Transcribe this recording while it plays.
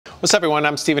What's up everyone,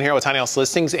 I'm Steven here with Tiny House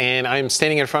Listings, and I'm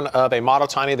standing in front of a model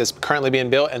tiny that's currently being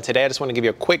built, and today I just want to give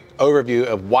you a quick overview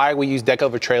of why we use deck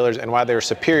cover trailers and why they're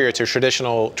superior to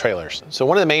traditional trailers. So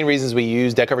one of the main reasons we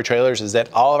use deck cover trailers is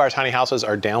that all of our tiny houses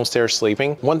are downstairs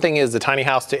sleeping. One thing is the tiny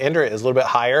house, to enter it, is a little bit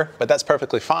higher, but that's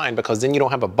perfectly fine because then you don't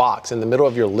have a box in the middle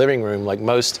of your living room like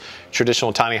most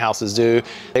traditional tiny houses do.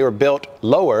 They were built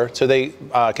lower so they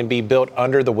can be built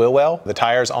under the wheel well, the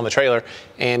tires on the trailer,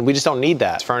 and we just don't need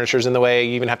that. Furniture's in the way,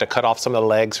 you even have to cut off some of the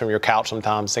legs from your couch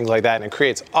sometimes, things like that, and it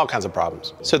creates all kinds of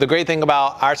problems. So the great thing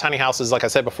about our tiny houses, like I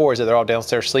said before, is that they're all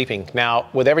downstairs sleeping. Now,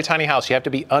 with every tiny house, you have to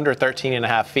be under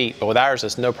 13.5 feet, but with ours,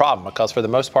 it's no problem because for the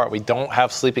most part, we don't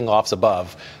have sleeping lofts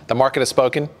above. The market has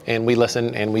spoken, and we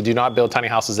listen, and we do not build tiny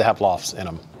houses that have lofts in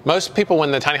them. Most people,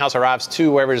 when the tiny house arrives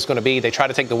to wherever it's going to be, they try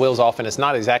to take the wheels off, and it's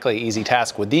not exactly an easy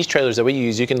task. With these trailers that we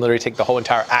use, you can literally take the whole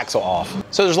entire axle off.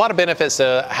 So there's a lot of benefits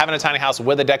to having a tiny house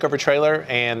with a deck cover trailer,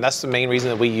 and that's the main reason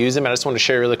that we use them. And I just want to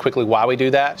share really quickly why we do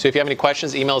that. So if you have any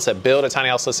questions, email us at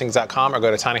build@tinyhouselistings.com or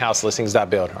go to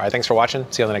tinyhouselistings.build. All right, thanks for watching.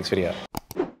 See you on the next video.